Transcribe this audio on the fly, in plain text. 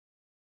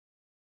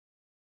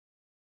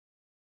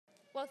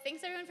Well,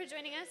 thanks everyone for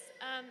joining us.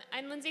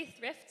 I'm Lindsey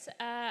Thrift.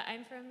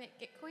 I'm from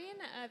Gitcoin,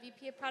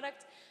 VP of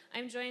Product.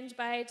 I'm joined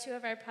by two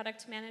of our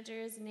product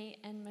managers, Nate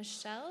and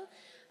Michelle.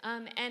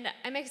 And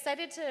I'm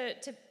excited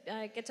to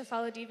get to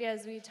follow Divya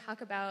as we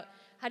talk about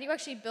how do you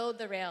actually build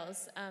the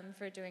rails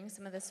for doing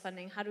some of this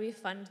funding? How do we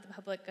fund the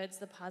public goods,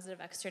 the positive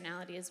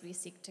externalities we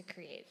seek to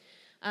create?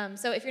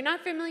 So if you're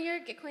not familiar,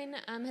 Gitcoin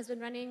has been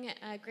running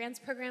a grants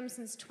program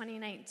since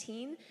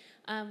 2019.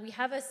 We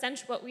have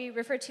what we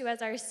refer to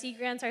as our C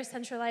grants, our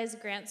centralized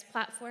grants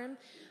platform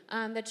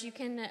that you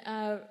can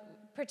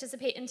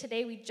participate in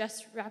today. We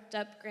just wrapped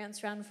up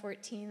grants round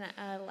 14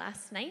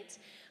 last night.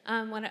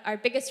 Our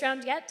biggest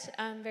round yet,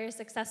 very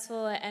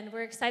successful, and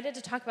we're excited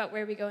to talk about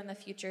where we go in the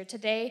future.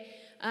 Today,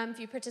 if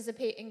you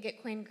participate in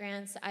Gitcoin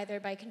grants, either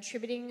by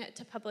contributing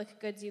to public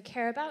goods you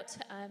care about,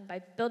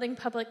 by building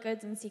public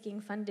goods and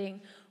seeking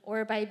funding,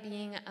 or by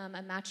being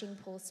a matching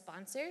pool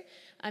sponsor,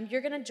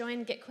 you're going to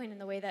join Gitcoin in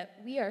the way that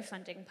we are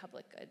funding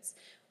public goods.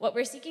 What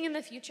we're seeking in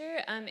the future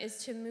is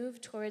to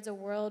move towards a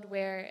world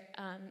where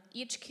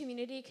each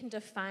community can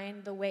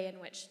define the way in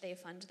which they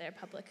fund their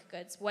public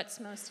goods, what's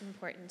most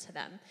important to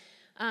them.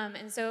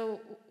 And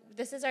so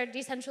this is our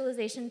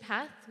decentralization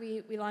path.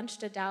 We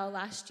launched a DAO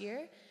last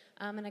year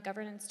and a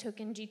governance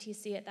token,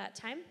 GTC, at that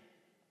time.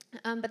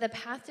 But the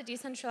path to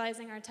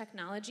decentralizing our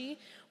technology,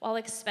 while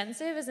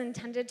expensive, is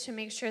intended to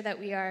make sure that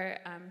we are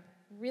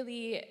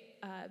really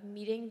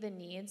meeting the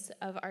needs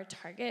of our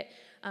target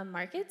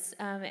markets,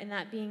 and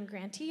that being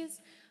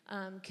grantees,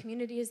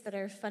 communities that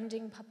are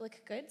funding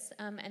public goods,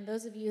 and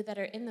those of you that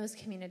are in those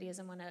communities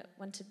and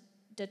want to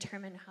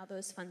determine how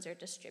those funds are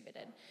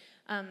distributed.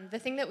 The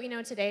thing that we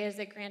know today is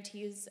that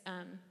grantees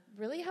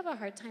really have a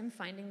hard time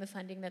finding the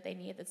funding that they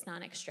need that's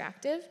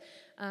non-extractive.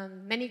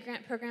 Many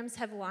grant programs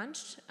have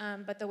launched,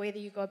 but the way that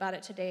you go about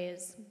it today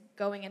is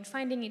going and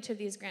finding each of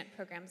these grant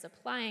programs,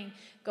 applying,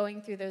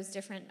 going through those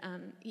different,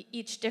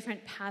 each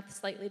different path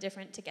slightly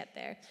different to get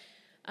there.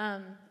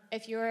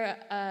 If you're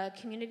a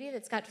community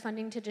that's got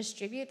funding to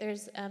distribute,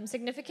 there's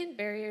significant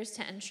barriers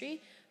to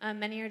entry.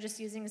 Many are just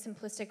using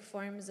simplistic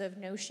forms of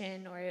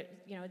Notion or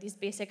these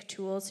basic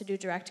tools to do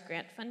direct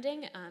grant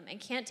funding and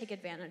can't take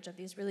advantage of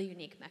these really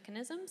unique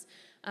mechanisms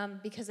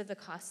because of the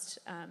cost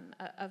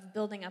of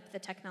building up the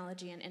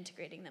technology and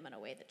integrating them in a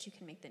way that you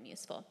can make them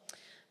useful.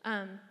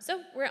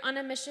 So we're on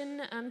a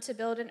mission to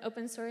build an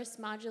open source,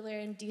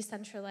 modular, and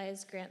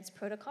decentralized grants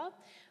protocol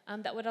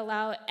that would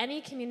allow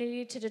any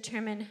community to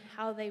determine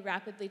how they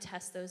rapidly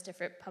test those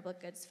different public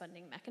goods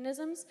funding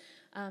mechanisms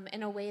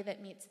in a way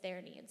that meets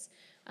their needs.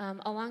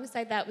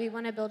 Alongside that, we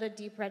want to build a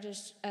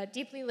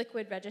deeply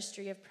liquid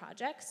registry of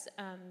projects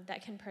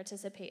that can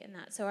participate in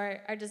that. So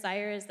our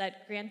desire is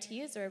that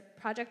grantees or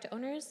project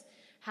owners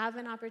have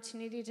an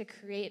opportunity to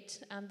create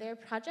their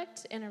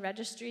project in a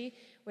registry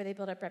where they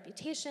build up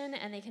reputation,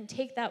 and they can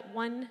take that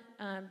one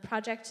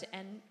project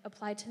and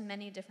apply to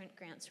many different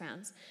grants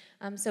rounds.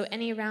 So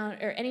any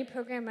round or any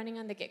program running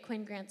on the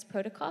Gitcoin grants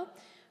protocol,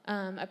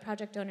 a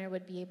project owner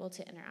would be able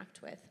to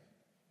interact with.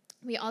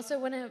 We also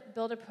want to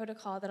build a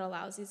protocol that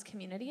allows these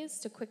communities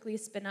to quickly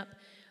spin up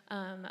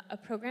a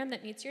program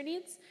that meets your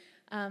needs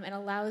and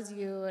allows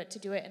you to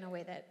do it in a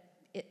way that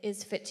it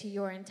is fit to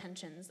your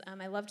intentions.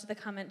 I loved the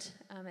comment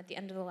at the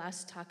end of the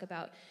last talk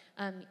about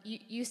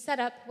you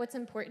set up what's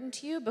important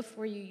to you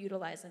before you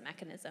utilize a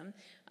mechanism.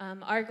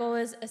 Our goal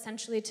is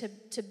essentially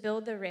to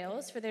build the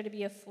rails for there to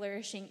be a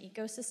flourishing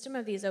ecosystem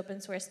of these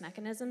open source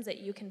mechanisms that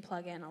you can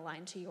plug in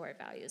aligned to your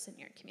values in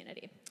your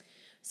community.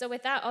 So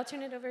with that, I'll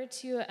turn it over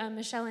to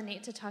Michelle and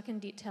Nate to talk in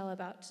detail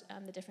about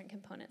the different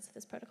components of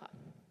this protocol.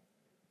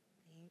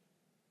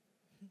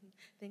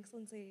 Thanks,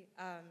 Lindsay.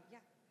 Hi,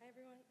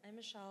 everyone. I'm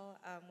Michelle,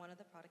 one of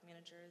the product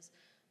managers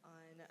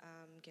on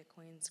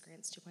Gitcoin's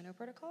Grants 2.0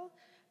 protocol.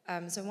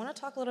 So I want to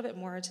talk a little bit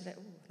more today.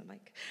 Ooh, the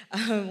mic.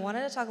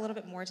 Wanted to talk a little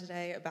bit more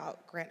today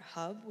about Grant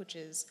Hub, which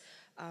is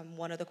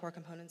one of the core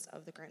components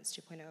of the Grants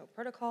 2.0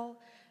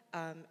 protocol.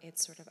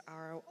 It's sort of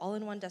our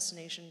all-in-one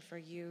destination for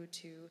you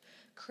to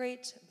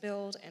create,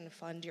 build, and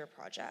fund your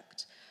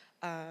project.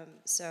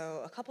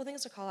 So a couple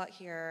things to call out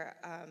here.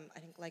 I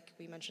think, like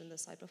we mentioned in the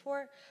slide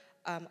before,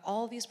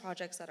 all of these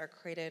projects that are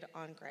created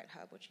on Grant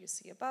Hub, which you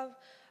see above,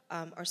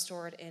 are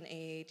stored in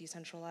a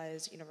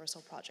decentralized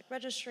universal project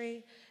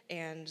registry,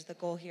 and the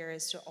goal here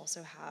is to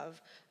also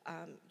have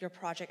your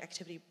project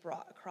activity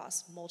brought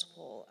across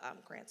multiple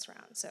grants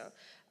rounds. So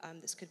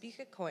this could be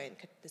Gitcoin,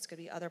 this could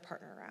be other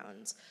partner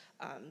rounds.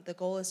 The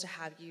goal is to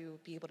have you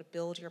be able to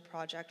build your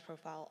project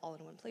profile all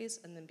in one place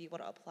and then be able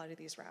to apply to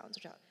these rounds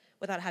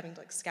without having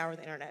to scour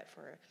the internet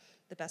for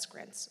the best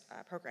grants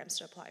programs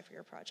to apply for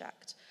your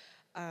project.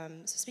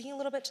 So speaking a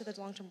little bit to the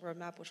long-term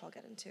roadmap, which I'll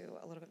get into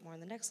a little bit more in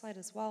the next slide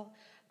as well,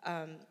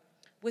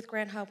 with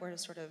Grant Hub, we're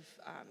sort of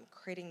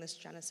creating this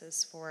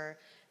genesis for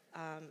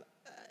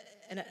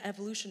an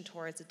evolution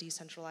towards a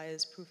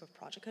decentralized proof of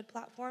projecthood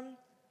platform.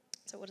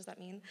 So what does that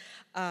mean?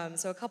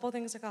 So a couple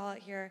things to call out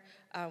here.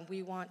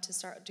 We want to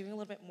start doing a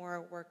little bit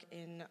more work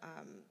in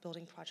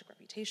building project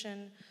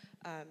reputation.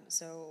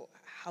 So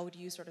how do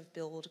you sort of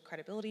build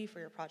credibility for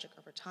your project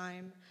over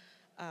time?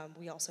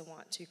 We also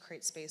want to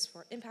create space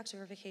for impact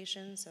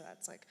verification, so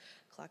that's like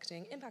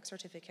collecting impact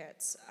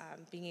certificates,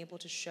 being able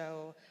to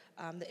show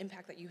the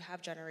impact that you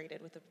have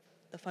generated with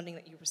the funding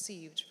that you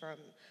received from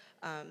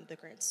the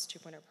Grants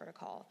 2.0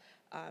 protocol.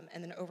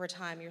 And then over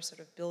time, you're sort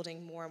of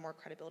building more and more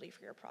credibility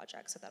for your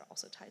project, so that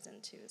also ties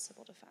into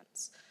civil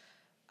defense.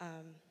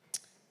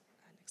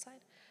 Next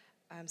slide.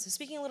 So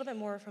speaking a little bit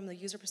more from the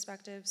user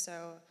perspective,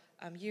 so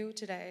you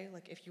today,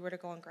 like if you were to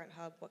go on Grant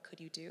Hub, what could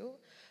you do?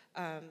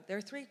 There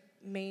are 3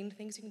 main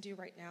things you can do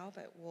right now,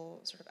 but we'll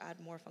sort of add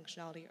more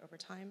functionality over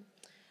time.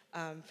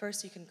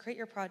 First, you can create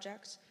your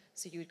project.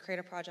 So you would create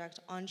a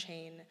project on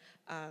chain,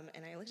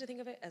 and I like to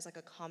think of it as like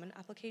a common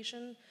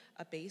application,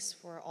 a base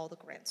for all the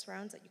grants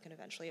rounds that you can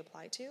eventually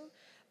apply to.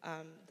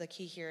 The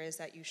key here is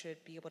that you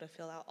should be able to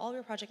fill out all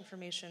your project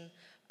information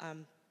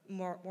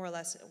more or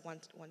less at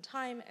one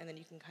time, and then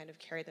you can kind of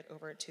carry that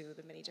over to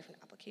the many different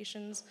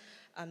applications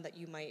that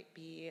you might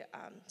be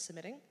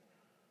submitting.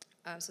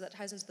 So that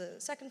ties into the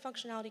second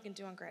functionality you can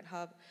do on Grant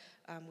Hub,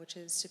 which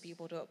is to be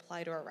able to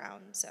apply to a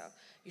round. So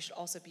you should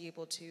also be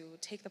able to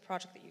take the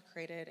project that you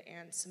created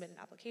and submit an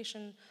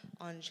application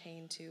on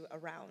chain to a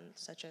round,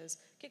 such as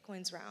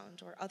Gitcoin's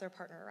round or other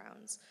partner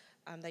rounds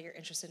that you're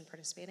interested in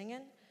participating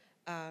in.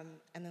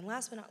 And then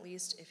last but not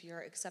least, if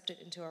you're accepted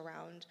into a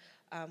round,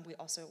 we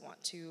also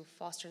want to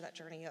foster that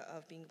journey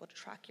of being able to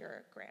track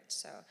your grant.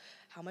 So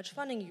how much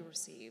funding you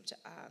received,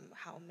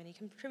 how many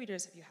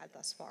contributors have you had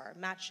thus far,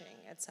 matching,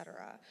 et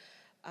cetera.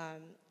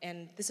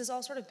 And this is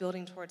all sort of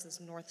building towards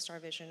this North Star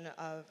vision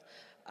of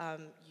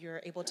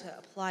you're able to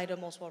apply to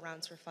multiple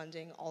rounds for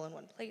funding all in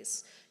one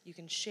place. You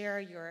can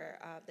share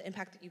the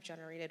impact that you've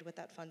generated with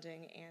that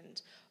funding,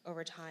 and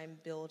over time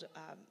build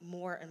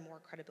more and more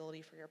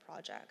credibility for your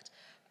project.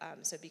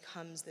 So it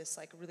becomes this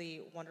like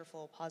really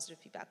wonderful positive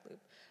feedback loop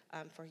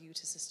for you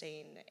to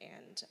sustain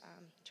and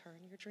turn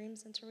your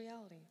dreams into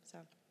reality. So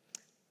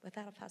with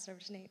that, I'll pass it over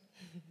to Nate.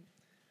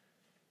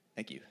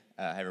 Thank you.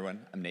 Hi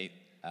everyone, I'm Nate.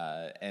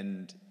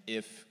 And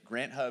if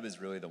Grant Hub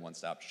is really the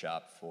one-stop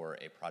shop for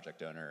a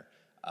project owner,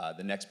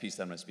 the next piece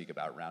that I'm going to speak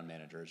about, Round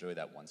Manager, is really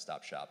that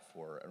one-stop shop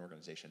for an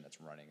organization that's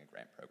running a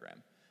grant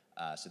program.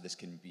 So this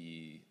can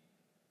be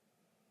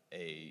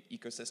a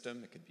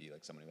ecosystem. It could be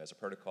like someone who has a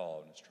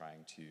protocol and is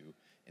trying to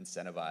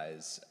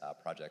incentivize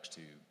projects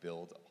to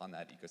build upon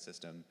that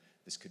ecosystem.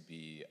 This could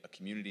be a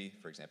community.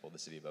 For example, the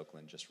city of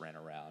Oakland just ran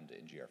around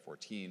in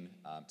GR14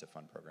 to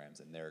fund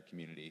programs in their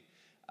community.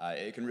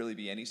 It can really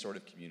be any sort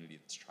of community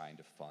that's trying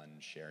to fund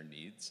shared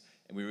needs,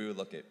 and we would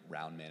look at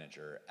Round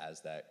Manager as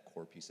that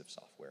core piece of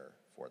software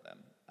for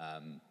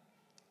them.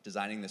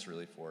 Designing this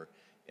really for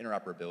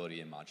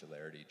interoperability and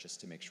modularity, just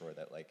to make sure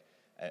that, like,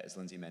 as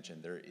Lindsey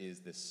mentioned, there is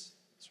this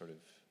sort of,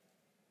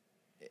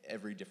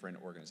 every different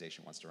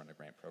organization wants to run a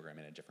grant program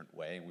in a different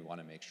way, and we want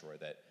to make sure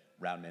that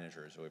Round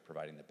Manager is really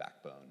providing the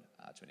backbone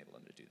to enable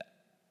them to do that.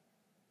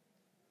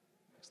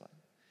 Next slide.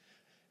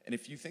 And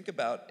if you think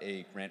about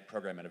a grant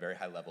program at a very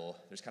high level,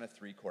 there's kind of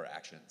 3 core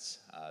actions.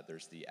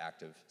 There's the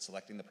act of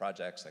selecting the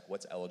projects, like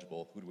what's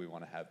eligible, who do we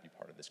want to have be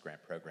part of this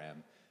grant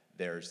program.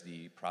 There's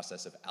the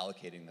process of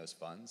allocating those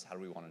funds. How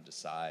do we want to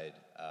decide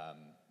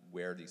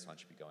where these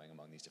funds should be going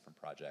among these different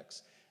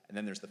projects? And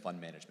then there's the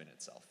fund management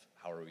itself.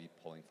 How are we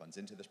pulling funds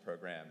into this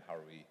program? How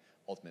are we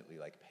ultimately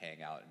like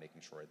paying out and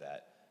making sure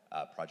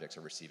that projects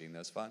are receiving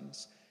those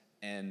funds?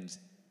 And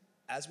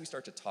as we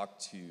start to talk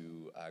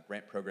to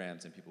grant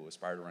programs and people who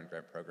aspire to run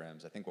grant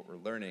programs, I think what we're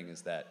learning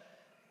is that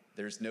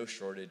there's no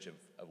shortage of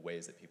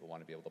ways that people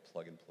want to be able to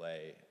plug and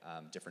play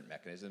different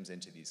mechanisms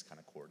into these kind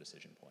of core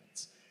decision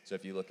points. So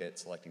if you look at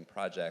selecting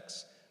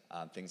projects,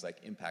 things like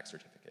impact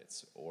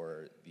certificates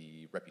or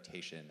the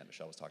reputation that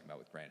Michelle was talking about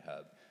with Grant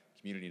Hub,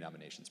 community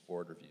nominations,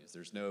 board reviews,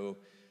 there's no,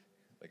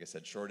 like I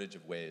said, shortage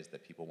of ways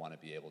that people want to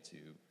be able to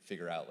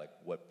figure out like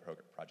what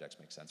projects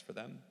make sense for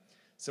them.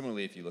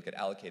 Similarly, if you look at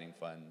allocating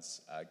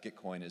funds,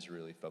 Gitcoin is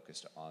really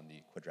focused on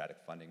the quadratic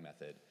funding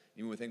method.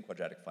 Even within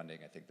quadratic funding,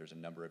 I think there's a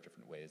number of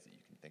different ways that you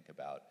can think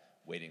about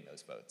weighting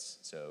those votes.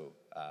 So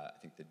I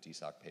think the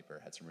DSOC paper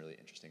had some really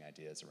interesting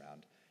ideas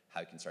around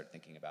how you can start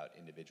thinking about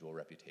individual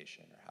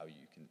reputation, or how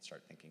you can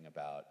start thinking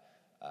about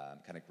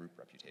kind of group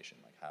reputation,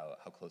 like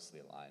how closely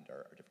aligned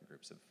are different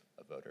groups of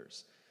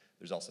voters.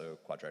 There's also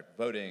quadratic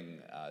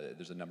voting.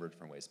 There's a number of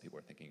different ways people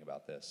are thinking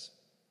about this.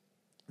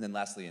 And then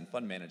lastly, in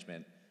fund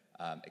management,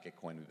 at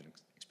Gitcoin, we've been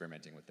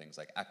experimenting with things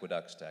like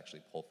aqueducts to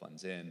actually pull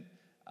funds in,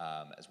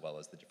 as well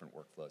as the different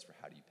workflows for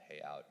how do you pay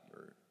out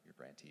your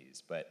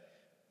grantees. But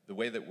the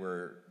way that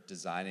we're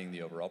designing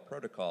the overall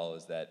protocol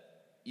is that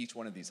each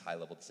one of these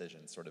high-level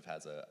decisions sort of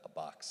has a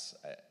box,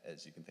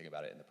 as you can think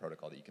about it in the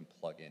protocol, that you can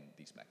plug in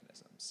these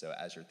mechanisms. So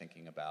as you're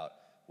thinking about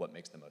what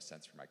makes the most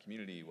sense for my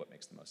community, what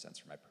makes the most sense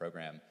for my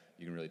program,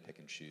 you can really pick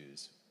and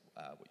choose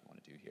what you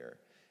want to do here.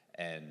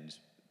 And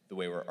the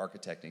way we're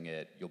architecting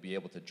it, you'll be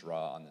able to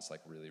draw on this like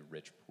really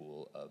rich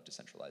pool of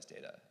decentralized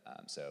data.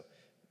 So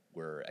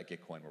at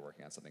Gitcoin, we're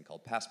working on something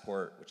called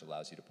Passport, which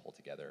allows you to pull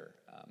together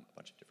a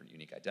bunch of different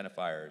unique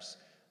identifiers.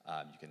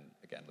 You can,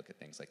 again, look at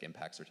things like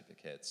impact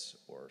certificates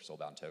or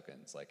soulbound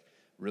tokens, like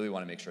really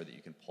want to make sure that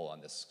you can pull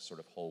on this sort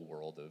of whole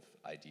world of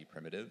ID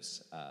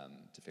primitives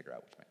to figure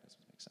out which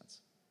mechanisms make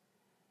sense.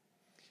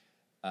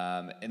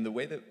 And the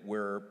way that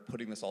we're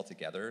putting this all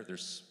together,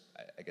 there's,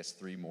 I guess,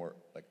 three more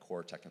like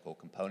core technical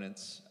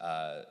components.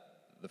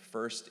 The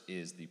first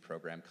is the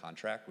program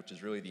contract, which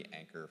is really the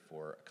anchor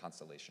for a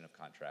constellation of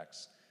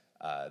contracts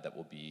that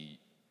will be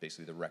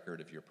basically the record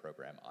of your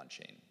program on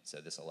chain. So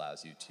this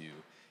allows you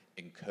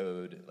to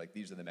encode, like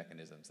these are the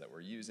mechanisms that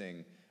we're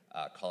using,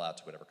 call out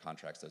to whatever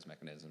contracts those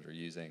mechanisms are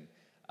using,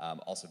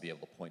 also be able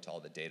to point to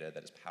all the data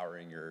that is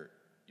powering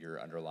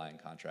your underlying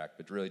contract,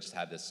 but really just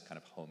have this kind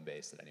of home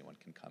base that anyone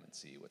can come and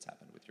see what's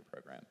happened with your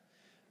program.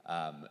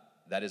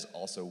 That is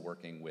also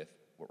working with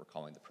what we're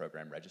calling the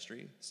program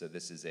registry. So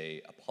this is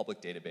a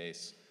public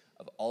database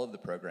of all of the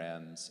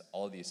programs,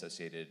 all of the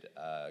associated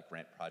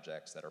grant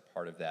projects that are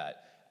part of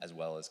that, as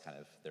well as kind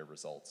of their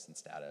results and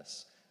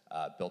status,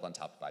 built on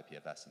top of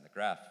IPFS in the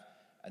graph.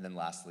 And then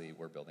lastly,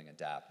 we're building a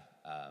DApp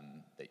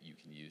that you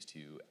can use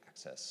to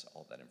access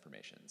all of that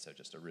information. So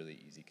just a really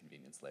easy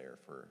convenience layer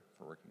for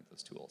working with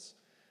those tools.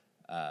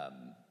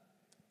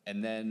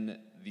 And then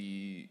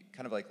the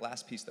kind of like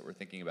last piece that we're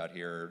thinking about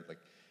here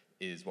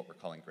is what we're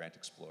calling Grant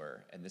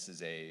Explorer. And this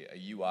is a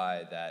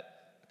UI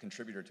that a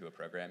contributor to a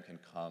program can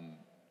come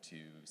to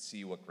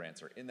see what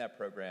grants are in that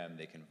program.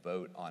 They can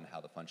vote on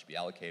how the funds should be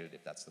allocated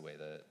if that's the way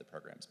the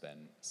program's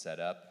been set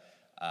up.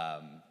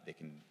 They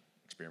can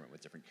experiment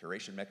with different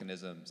curation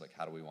mechanisms, like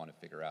how do we want to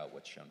figure out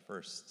what's shown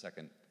first,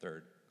 second,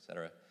 third, et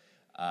cetera.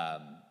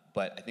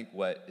 But I think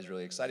what is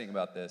really exciting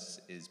about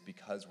this is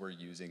because we're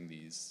using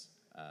these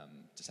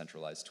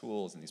decentralized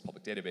tools and these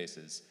public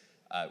databases,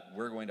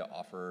 we're going to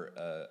offer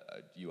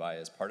a UI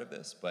as part of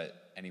this,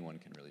 but anyone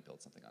can really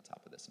build something on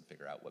top of this and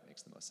figure out what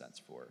makes the most sense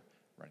for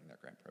running their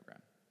grant program.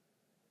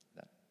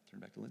 That, turn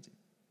back to Lindsey.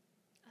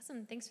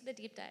 Awesome, thanks for the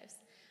deep dives.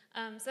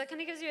 So that kind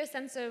of gives you a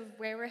sense of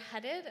where we're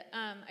headed.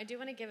 I do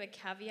want to give a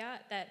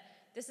caveat that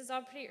this is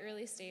all pretty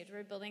early stage.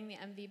 We're building the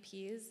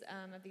MVPs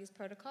of these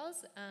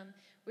protocols.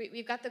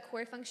 We've got the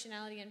core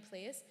functionality in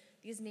place.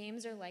 These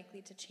names are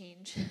likely to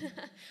change.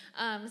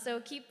 So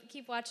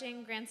keep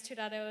watching. Grants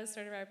 2.0 is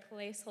sort of our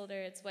placeholder.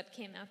 It's what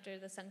came after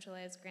the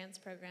centralized grants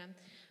program.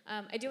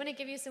 I do want to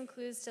give you some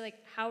clues to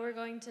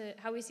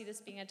how we see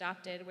this being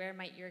adopted. Where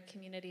might your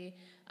community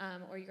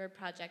or your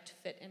project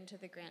fit into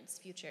the grants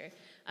future?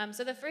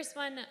 So the first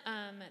one,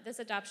 this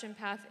adoption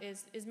path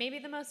is maybe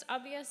the most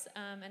obvious,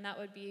 and that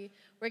would be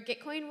where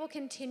Gitcoin will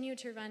continue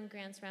to run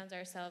grants rounds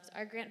ourselves.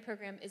 Our grant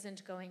program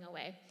isn't going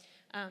away.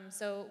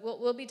 So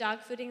we'll be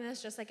dogfooding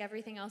this just like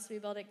everything else we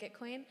build at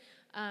Gitcoin.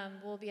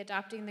 We'll be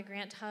adopting the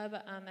Grant Hub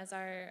as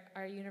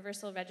our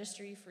universal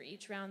registry for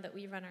each round that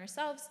we run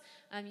ourselves,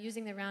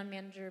 using the round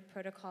manager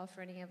protocol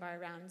for any of our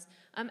rounds,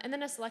 and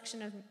then a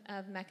selection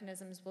of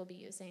mechanisms we'll be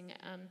using.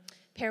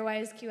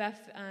 Pairwise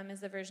QF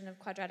is the version of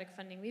quadratic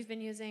funding we've been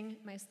using.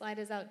 My slide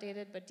is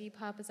outdated, but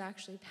Depop is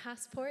actually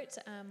Passport,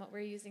 what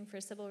we're using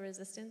for Sybil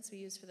resistance we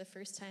used for the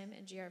first time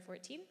in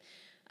GR14.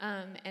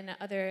 And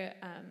other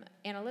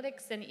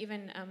analytics, and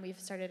even we've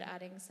started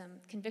adding some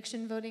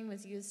conviction voting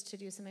was used to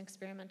do some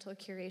experimental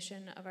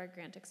curation of our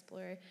Grant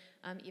Explorer,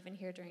 even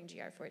here during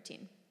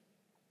GR14.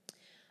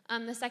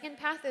 The second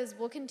path is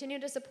we'll continue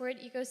to support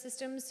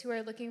ecosystems who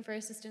are looking for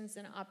assistance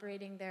in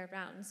operating their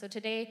rounds. So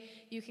today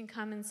you can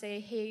come and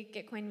say, hey,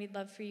 Gitcoin, we'd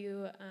love for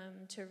you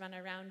to run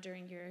a round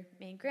during your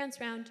main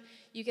grants round.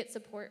 You get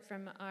support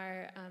from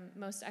our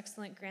most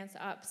excellent grants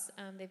ops.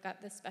 They've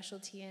got this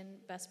specialty in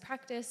best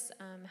practice.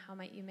 How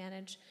might you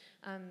manage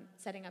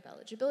setting up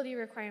eligibility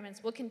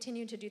requirements? We'll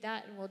continue to do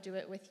that, and we'll do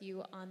it with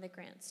you on the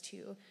Grants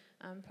 2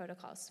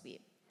 protocol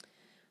suite.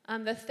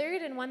 The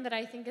third, and one that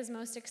I think is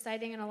most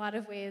exciting in a lot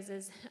of ways,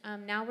 is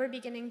now we're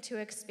beginning to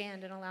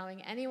expand and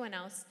allowing anyone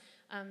else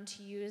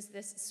to use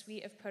this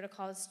suite of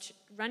protocols to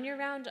run your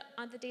round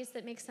on the days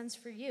that make sense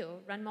for you,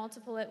 run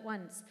multiple at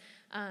once.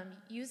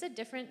 Use a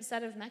different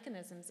set of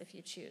mechanisms if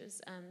you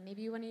choose.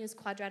 Maybe you want to use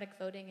quadratic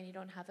voting and you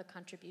don't have a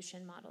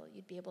contribution model.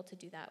 You'd be able to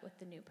do that with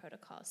the new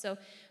protocol. So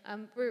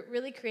we're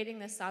really creating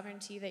this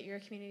sovereignty that your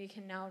community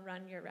can now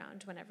run your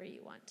round whenever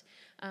you want.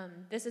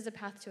 This is a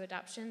path to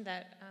adoption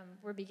that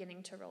we're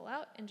beginning to roll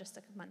out in just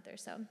a month or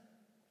so.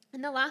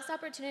 And the last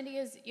opportunity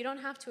is you don't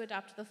have to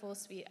adopt the full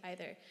suite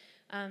either.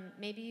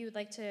 Maybe you'd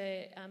like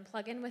to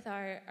plug in with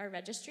our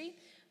registry,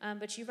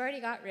 but you've already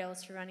got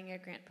Rails for running your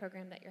grant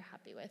program that you're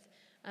happy with.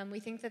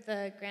 We think that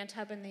the Grant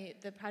Hub and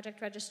the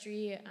project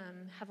registry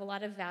have a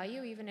lot of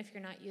value, even if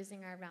you're not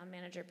using our round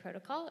manager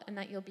protocol, and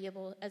that you'll be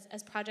able,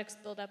 as projects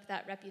build up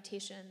that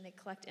reputation, they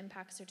collect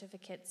impact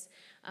certificates,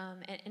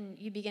 and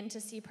you begin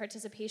to see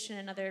participation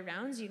in other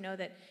rounds, you know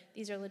that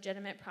these are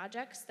legitimate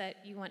projects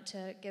that you want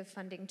to give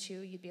funding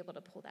to. You'd be able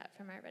to pull that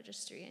from our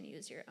registry and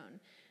use your own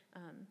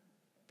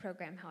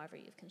program however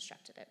you've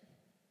constructed it.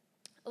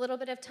 A little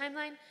bit of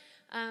timeline.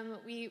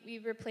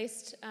 We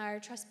replaced our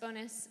trust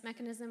bonus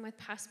mechanism with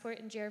Passport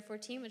in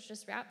GR14, which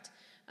just wrapped.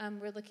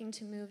 We're looking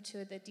to move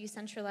to the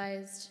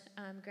decentralized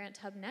Grant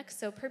Hub next.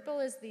 So purple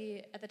is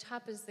at the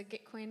top is the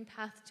Gitcoin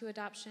path to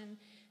adoption.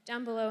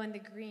 down below in the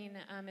green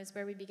is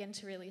where we begin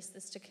to release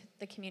this to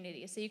the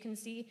community. So you can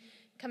see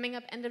coming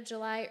up end of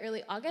July,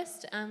 early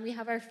August, we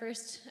have our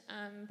first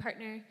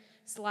partner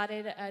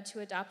slotted to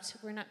adopt.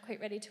 We're not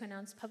quite ready to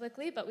announce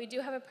publicly, but we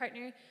do have a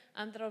partner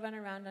that'll run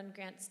around on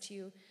grants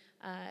to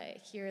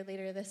here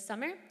later this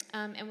summer.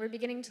 And we're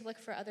beginning to look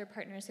for other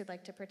partners who'd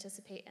like to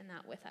participate in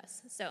that with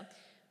us. So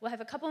we'll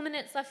have a couple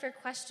minutes left for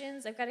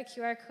questions. I've got a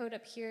QR code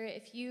up here.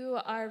 If you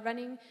are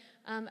running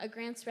a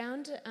grants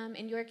round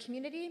in your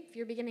community, if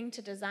you're beginning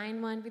to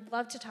design one, we'd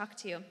love to talk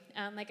to you.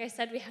 Like I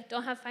said, we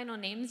don't have final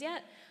names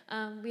yet.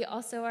 We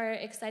also are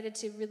excited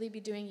to really be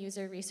doing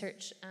user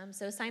research.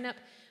 So sign up.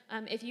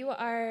 If you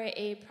are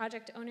a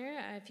project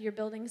owner, if you're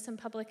building some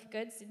public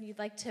goods and you'd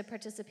like to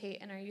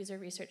participate in our user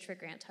research for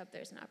Grant Hub,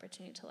 there's an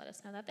opportunity to let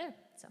us know that there.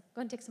 So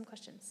go and take some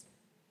questions.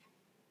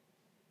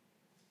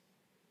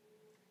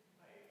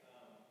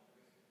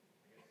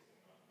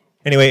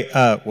 Anyway,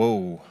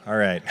 whoa, all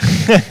right.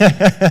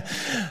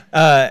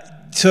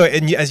 So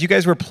as you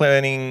guys were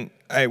planning,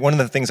 one of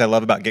the things I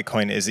love about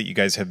Gitcoin is that you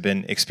guys have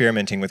been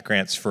experimenting with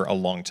grants for a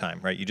long time,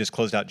 right? You just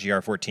closed out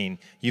GR14.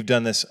 You've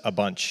done this a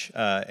bunch,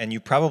 and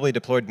you've probably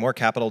deployed more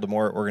capital to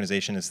more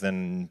organizations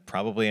than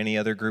probably any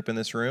other group in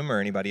this room or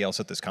anybody else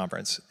at this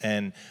conference.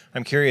 And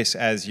I'm curious,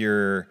 as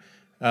you're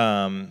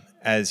going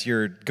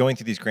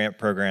through these grant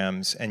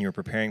programs and you're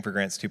preparing for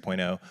Grants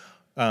 2.0,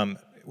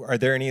 are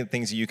there any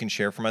things that you can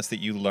share from us that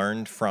you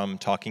learned from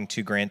talking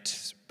to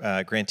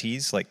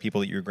grantees, like people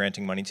that you're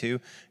granting money to,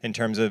 in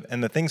terms of,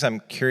 and the things I'm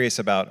curious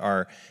about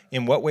are,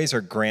 in what ways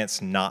are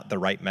grants not the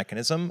right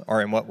mechanism,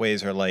 or in what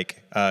ways are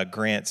like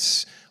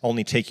grants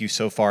only take you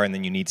so far and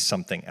then you need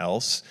something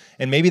else?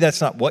 And maybe that's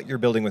not what you're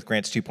building with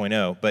Grants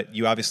 2.0, but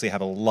you obviously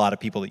have a lot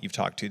of people that you've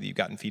talked to that you've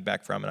gotten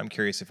feedback from, and I'm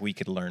curious if we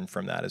could learn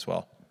from that as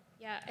well.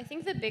 Yeah, I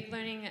think the big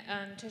learning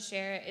to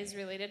share is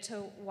related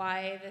to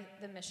why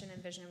the mission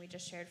and vision we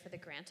just shared for the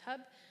Grant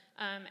Hub.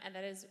 And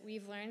that is,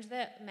 we've learned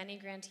that many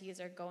grantees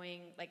are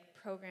going like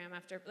program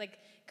after, like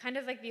kind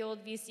of like the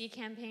old VC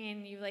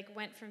campaign. You like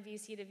went from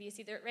VC to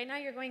VC. Right now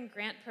you're going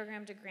grant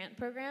program to grant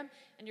program,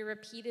 and you're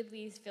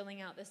repeatedly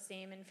filling out the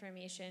same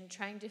information,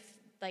 trying to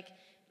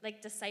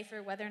like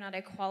decipher whether or not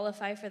I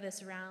qualify for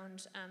this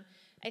round.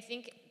 I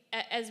think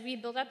as we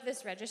build up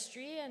this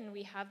registry and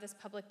we have this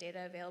public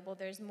data available,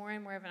 there's more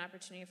and more of an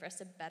opportunity for us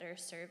to better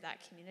serve that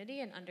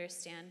community and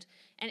understand,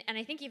 and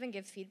I think even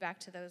give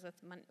feedback to those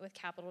with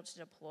capital to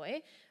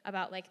deploy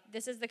about like,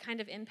 this is the kind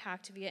of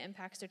impact via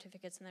impact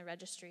certificates in the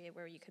registry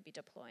where you could be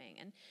deploying.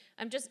 And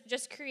I'm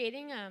just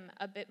creating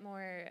a bit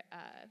more, I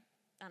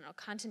don't know,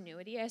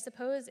 continuity, I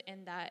suppose,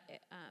 in that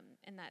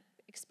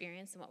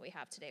experience than what we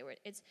have today, where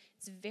it's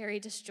very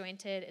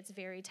disjointed, it's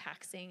very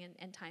taxing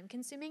and time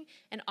consuming,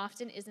 and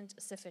often isn't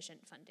sufficient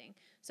funding.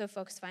 So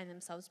folks find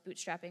themselves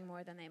bootstrapping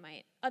more than they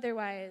might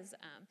otherwise,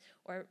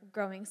 or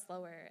growing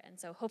slower, and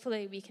so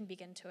hopefully we can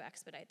begin to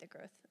expedite the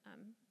growth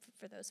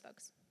for those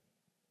folks.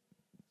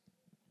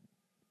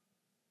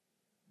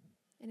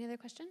 Any other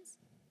questions?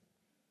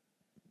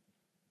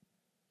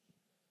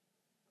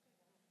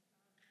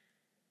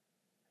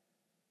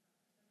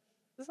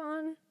 Is this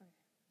on?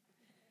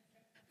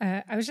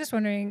 I was just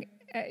wondering,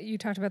 you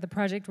talked about the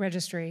project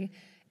registry,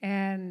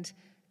 and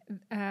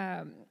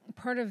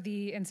part of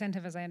the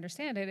incentive, as I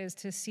understand it, is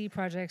to see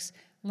projects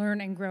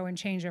learn and grow and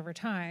change over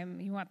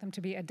time. You want them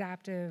to be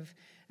adaptive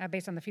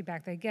based on the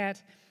feedback they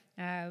get.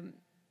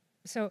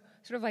 So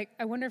sort of like,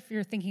 I wonder if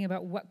you're thinking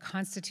about what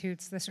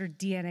constitutes the sort of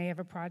DNA of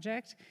a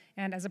project,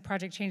 and as a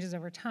project changes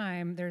over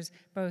time, there's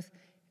both,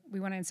 we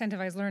want to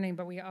incentivize learning,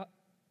 but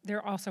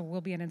there also will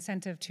be an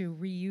incentive to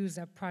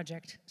reuse a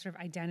project sort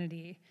of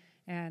identity,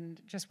 and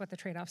just what the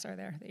trade-offs are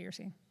there that you're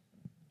seeing.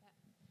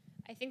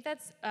 I think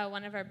that's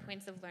one of our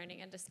points of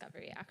learning and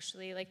discovery,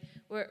 actually. Like,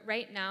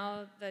 right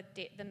now, the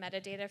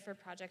metadata for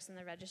projects in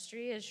the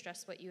registry is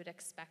just what you would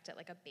expect at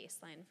like a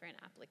baseline for an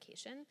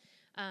application.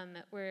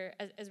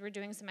 As we're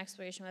doing some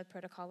exploration with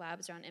protocol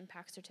labs around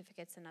impact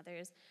certificates and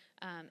others,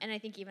 and I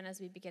think even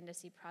as we begin to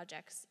see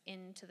projects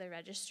into the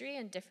registry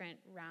and different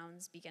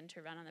rounds begin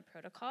to run on the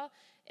protocol,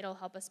 it'll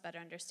help us better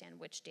understand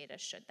which data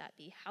should that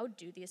be. How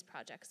do these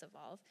projects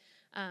evolve?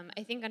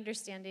 I think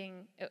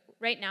understanding,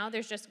 right now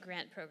there's just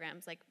grant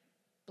programs like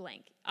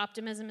blank.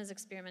 Optimism is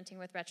experimenting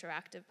with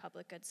retroactive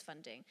public goods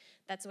funding.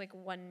 That's like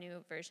one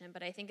new version,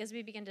 but I think as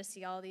we begin to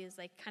see all these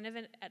like kind of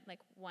at like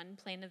one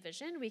plane of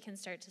vision, we can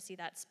start to see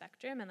that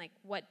spectrum and like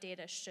what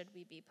data should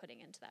we be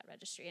putting into that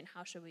registry and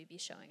how should we be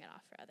showing it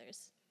off for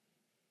others.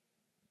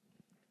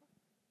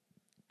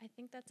 I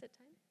think that's it,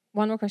 time.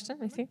 One more question,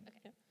 I see. Okay.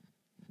 Yeah.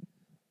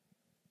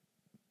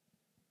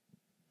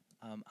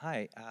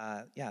 Hi,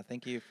 yeah,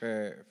 thank you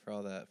for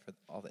all the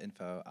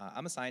info.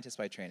 I'm a scientist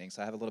by training,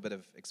 so I have a little bit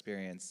of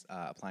experience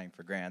applying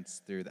for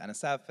grants through the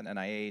NSF and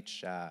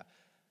NIH.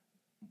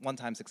 One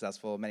time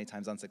successful, many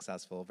times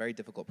unsuccessful, very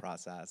difficult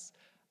process.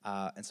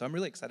 And so I'm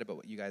really excited about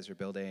what you guys are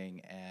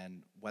building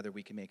and whether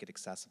we can make it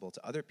accessible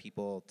to other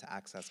people to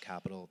access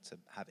capital to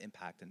have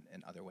impact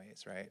in other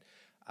ways, right?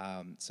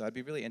 So I'd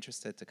be really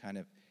interested to kind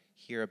of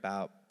hear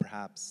about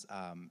perhaps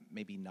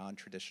maybe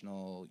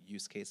non-traditional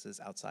use cases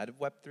outside of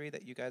Web3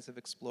 that you guys have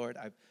explored.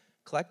 I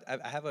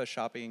have a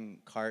shopping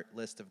cart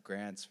list of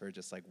grants for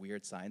just like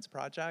weird science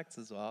projects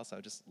as well, so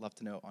I'd just love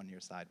to know on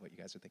your side what you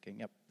guys are thinking.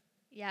 Yep.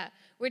 Yeah,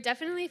 we're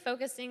definitely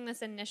focusing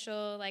this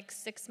initial like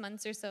 6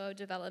 months or so of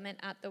development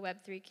at the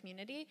Web3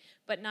 community,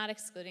 but not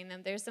excluding them.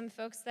 There's some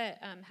folks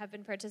that have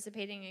been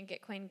participating in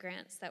Gitcoin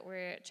grants that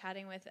we're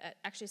chatting with,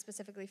 actually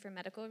specifically for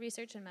medical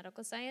research and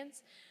medical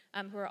science,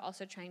 who are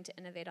also trying to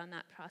innovate on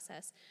that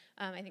process.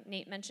 I think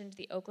Nate mentioned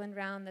the Oakland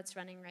round that's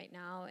running right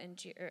now,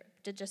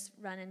 did just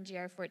run in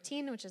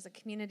GR14, which is a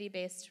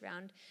community-based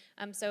round.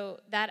 So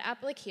that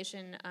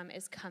application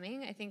is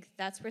coming. I think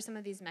that's where some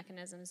of these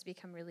mechanisms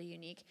become really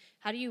unique.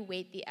 How do you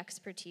weight the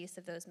expertise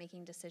of those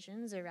making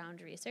decisions around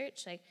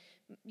research? Like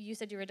you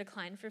said, you were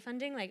declined for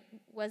funding. Like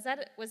was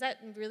that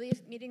really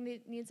meeting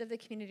the needs of the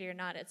community or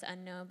not? It's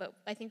unknown. But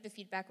I think the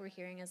feedback we're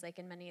hearing is like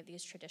in many of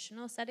these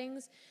traditional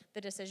settings,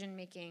 the decision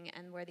making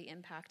and where the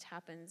impact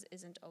happens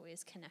isn't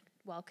always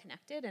well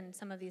connected. And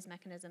some of these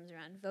mechanisms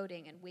around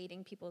voting and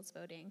weighting people's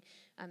voting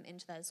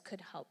into those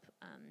could help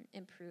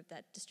improve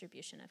that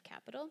distribution of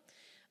capital.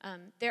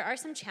 There are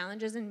some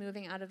challenges in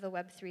moving out of the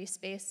Web3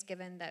 space,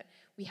 given that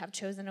we have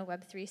chosen a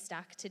Web3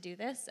 stack to do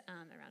this,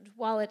 around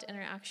wallet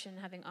interaction,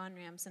 having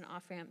on-ramps and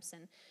off-ramps,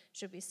 and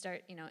should we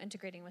start,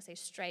 integrating with, say,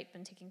 Stripe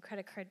and taking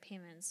credit card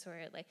payments,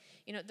 or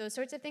those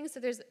sorts of things.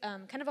 So there's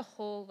kind of a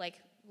whole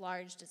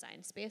large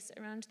design space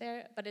around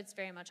there, but it's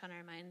very much on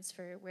our minds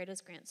for where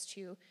does Grants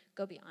 2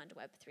 go beyond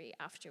Web3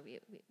 after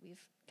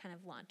we've kind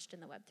of launched in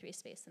the Web3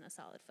 space in a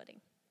solid footing.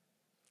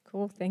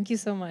 Cool. Thank you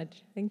so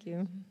much. Thank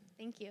you.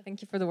 Thank you.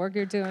 Thank you for the work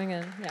you're doing,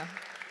 and yeah.